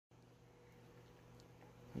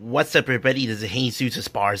What's up, everybody? This is Jesus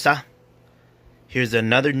Esparza. Here's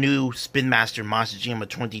another new Spin Master Monster Jam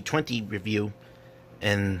 2020 review,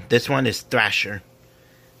 and this one is Thrasher.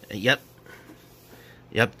 Yep,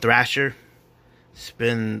 Thrasher. It's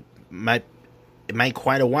been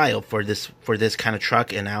quite a while for this kind of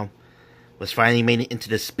truck, and now was finally made it into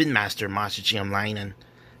the Spin Master Monster Jam line,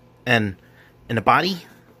 and in the body,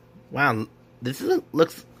 wow,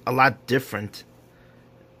 looks a lot different.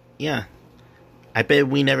 Yeah. I bet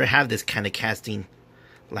we never have this kind of casting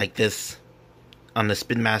like this on the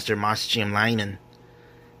Spin Master Monster Jam line, and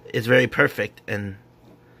it's very perfect. And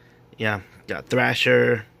yeah, got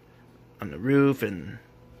Thrasher on the roof and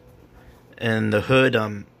the hood.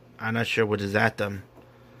 I'm not sure what is that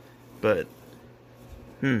but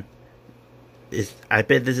I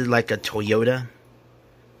bet this is like a Toyota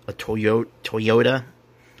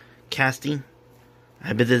casting.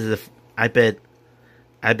 I bet this is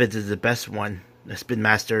the best one the Spin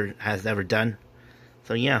Master has ever done.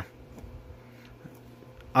 So yeah,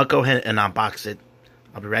 I'll go ahead and unbox it.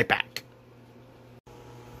 I'll be right back.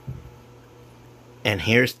 And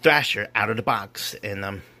here's Thrasher out of the box,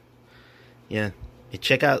 and yeah,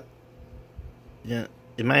 check out. Yeah,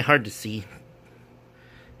 it might be hard to see.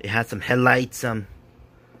 It has some headlights on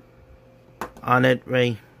it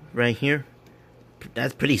right here.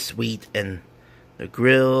 That's pretty sweet, and the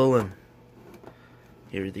grill, and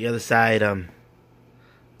here's the other side.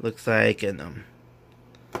 Looks like, and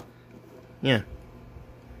yeah,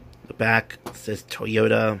 the back says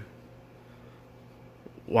Toyota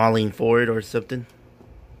Wallingford or something.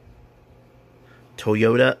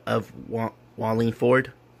 Toyota of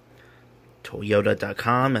Wallingford.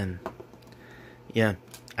 Toyota.com, and yeah,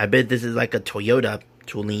 I bet this is like a Toyota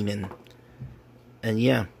tooling, and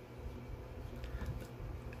yeah,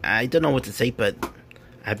 I don't know what to say, but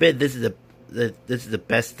I bet this is the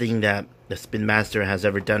best thing that the Spin Master has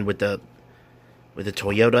ever done with the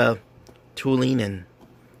Toyota tooling and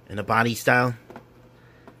the body style.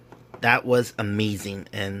 That was amazing,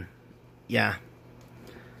 and yeah,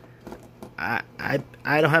 I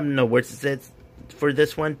don't have no words to say for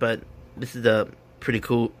this one, but this is a pretty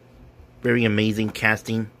cool, very amazing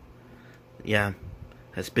casting. Yeah,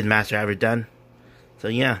 has Spin Master ever done. So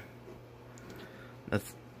yeah,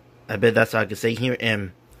 I bet that's all I can say here.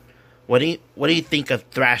 And what do you think of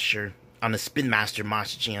Thrasher on the Spin Master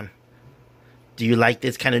Monster Jam? Do you like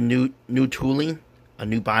this kind of new tooling, a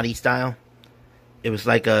new body style? It was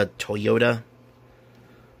like a Toyota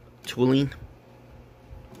tooling.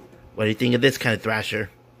 What do you think of this kind of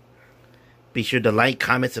Thrasher? Be sure to like,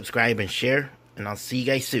 comment, subscribe, and share, and I'll see you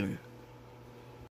guys soon.